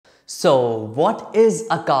So, what is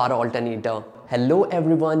a car alternator? Hello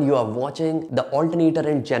everyone, you are watching the alternator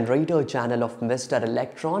and generator channel of Mr.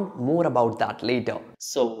 Electron. More about that later.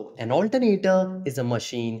 So, an alternator is a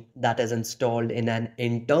machine that is installed in an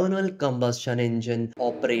internal combustion engine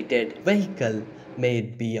operated vehicle, may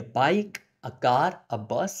it be a bike, a car, a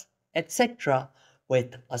bus, etc.,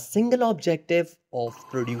 with a single objective of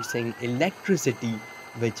producing electricity,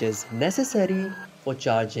 which is necessary for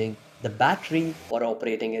charging the battery or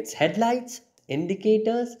operating its headlights,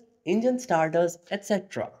 indicators, engine starters,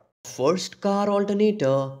 etc. First car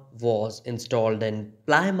alternator was installed in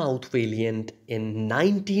Plymouth variant in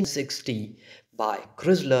 1960 by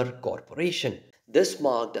Chrysler Corporation. This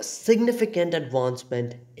marked a significant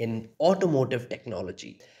advancement in automotive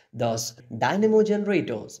technology. Thus, dynamo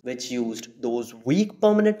generators, which used those weak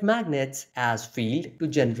permanent magnets as field to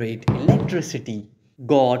generate electricity,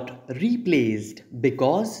 got replaced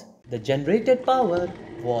because the generated power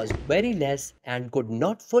was very less and could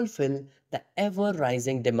not fulfill the ever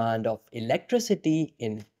rising demand of electricity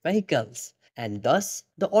in vehicles. And thus,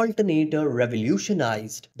 the alternator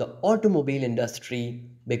revolutionized the automobile industry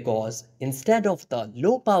because instead of the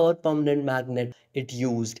low power permanent magnet, it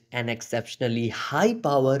used an exceptionally high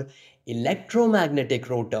power electromagnetic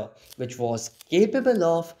rotor, which was capable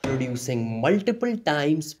of producing multiple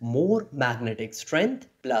times more magnetic strength,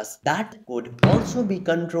 plus that could also be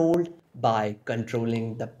controlled by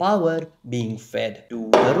controlling the power being fed to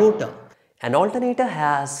the rotor. An alternator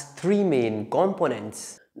has three main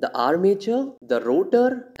components: the armature, the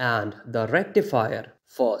rotor, and the rectifier.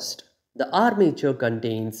 First, the armature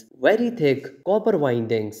contains very thick copper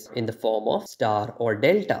windings in the form of star or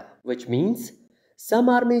delta, which means some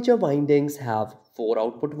armature windings have 4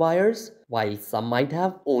 output wires, while some might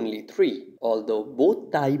have only 3. Although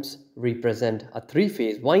both types represent a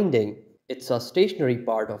 3-phase winding, it's a stationary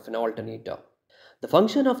part of an alternator. The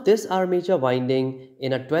function of this armature winding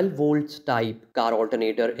in a 12 volts type car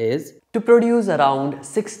alternator is to produce around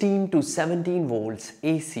 16 to 17 volts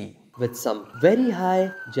AC with some very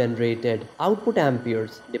high generated output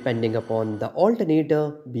amperes depending upon the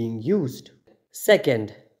alternator being used.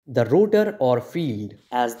 Second, the rotor or field.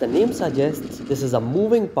 As the name suggests, this is a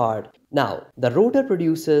moving part. Now, the rotor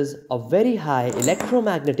produces a very high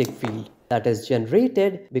electromagnetic field that is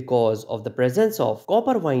generated because of the presence of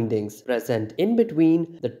copper windings present in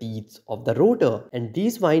between the teeth of the rotor, and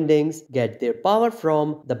these windings get their power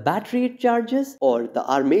from the battery it charges or the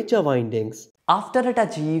armature windings after it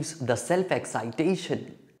achieves the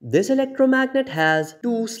self-excitation. This electromagnet has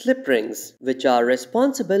two slip rings which are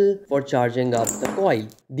responsible for charging up the coil.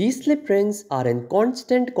 These slip rings are in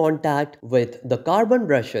constant contact with the carbon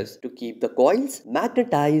brushes to keep the coils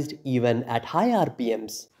magnetized even at high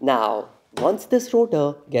RPMs. Now, once this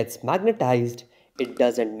rotor gets magnetized, it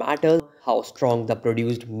doesn't matter how strong the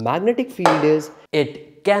produced magnetic field is,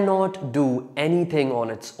 it cannot do anything on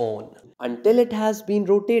its own until it has been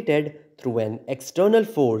rotated through an external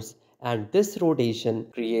force, and this rotation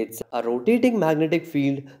creates a rotating magnetic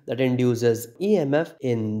field that induces EMF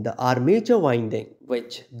in the armature winding,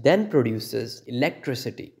 which then produces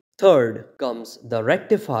electricity. Third comes the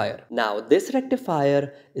rectifier. Now this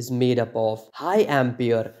rectifier is made up of high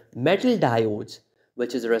ampere metal diodes,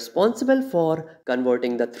 which is responsible for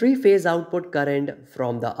converting the three-phase output current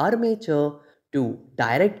from the armature to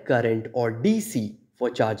direct current or DC for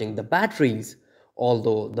charging the batteries.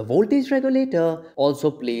 Although the voltage regulator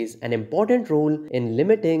also plays an important role in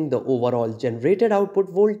limiting the overall generated output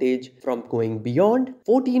voltage from going beyond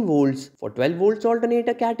 14 volts for 12 volts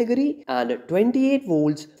alternator category and 28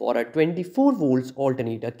 volts for a 24 volts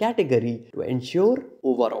alternator category to ensure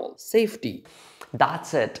overall safety.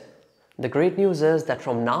 That's it. The great news is that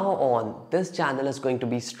from now on, this channel is going to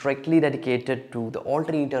be strictly dedicated to the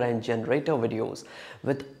alternator and generator videos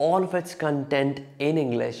with all of its content in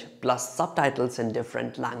English plus subtitles in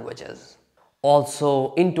different languages.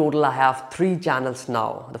 Also, in total, I have 3 channels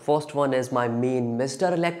now. The first one is my main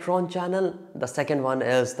Mr. Electron channel. The second one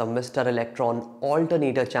is the Mr. Electron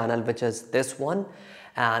Alternator channel, which is this one.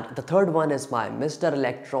 And the third one is my Mr.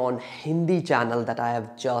 Electron Hindi channel that I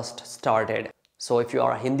have just started. So if you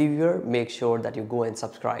are a Hindi viewer, make sure that you go and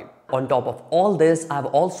subscribe. On top of all this, I've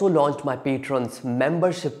also launched my patrons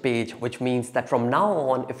membership page, which means that from now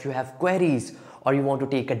on, if you have queries or you want to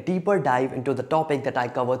take a deeper dive into the topic that I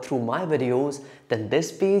cover through my videos, then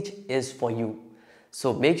this page is for you.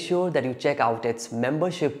 So make sure that you check out its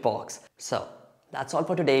membership box. So that's all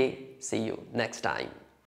for today. See you next time.